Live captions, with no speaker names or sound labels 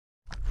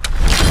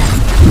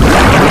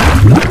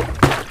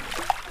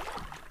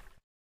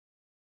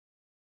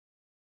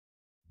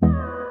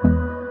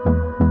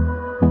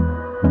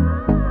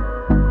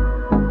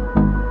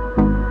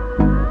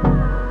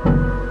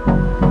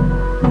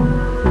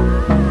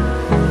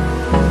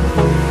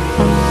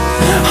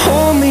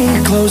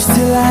close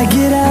till I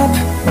get up.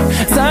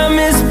 Time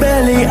is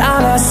barely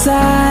on our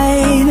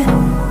side.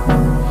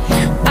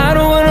 I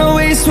don't wanna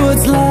waste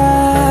what's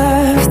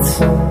left.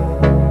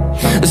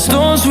 The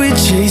storms we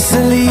chase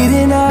are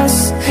leading us,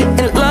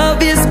 and love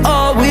is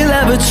all we'll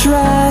ever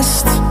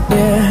trust.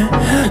 Yeah,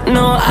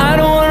 no, I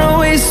don't wanna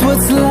waste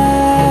what's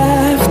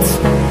left.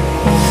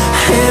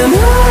 And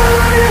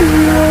on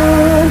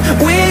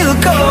we'll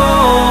go,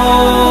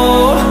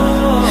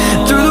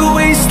 through the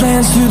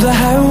wastelands, through the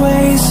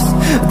highways,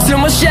 till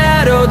my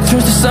shadow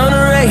turns to sun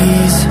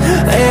rays.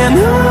 And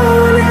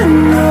on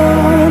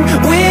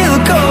we'll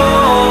go,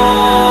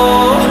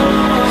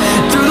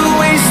 through the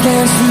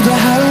wastelands, through the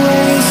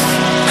highways,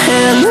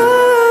 and on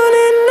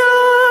we'll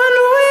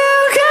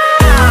go.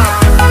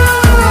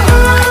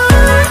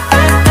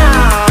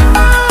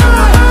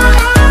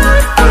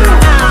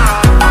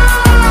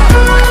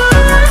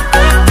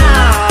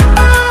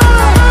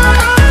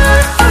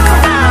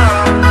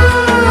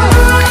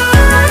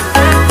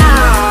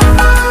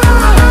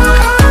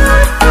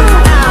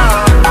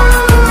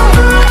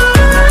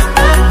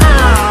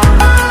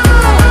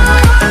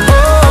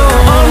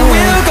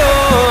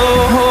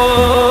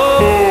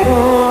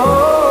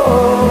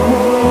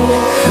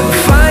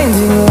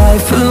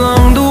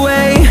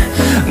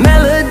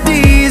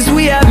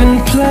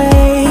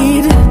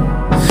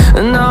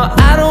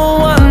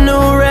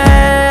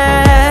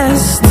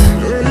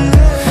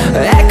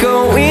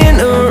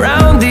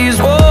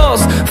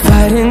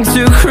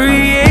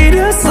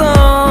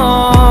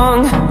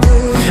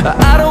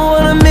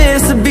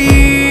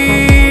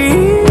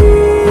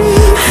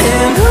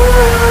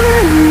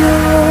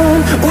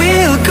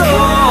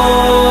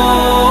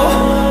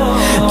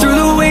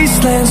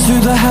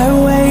 Through the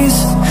highways,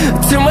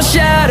 till my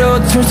shadow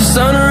turns to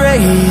sun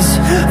rays.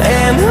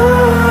 And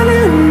on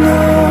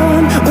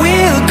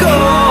we'll go,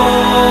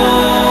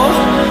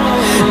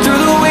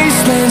 through the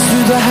wastelands,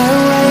 through the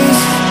highways,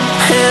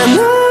 and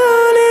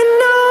on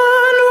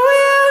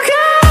we'll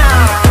go.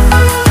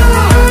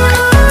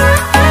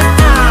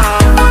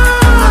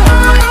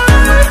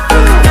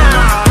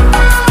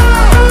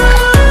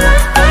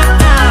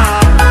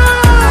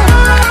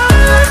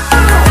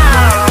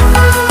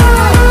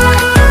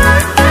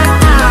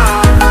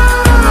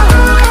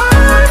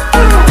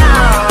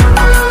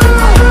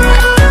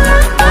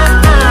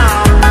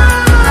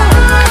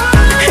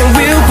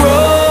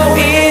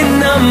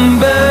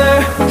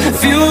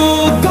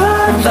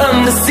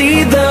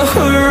 See the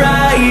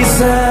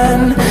horizon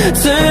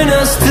turn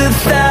us to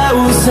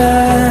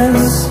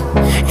thousands,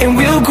 and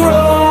we'll grow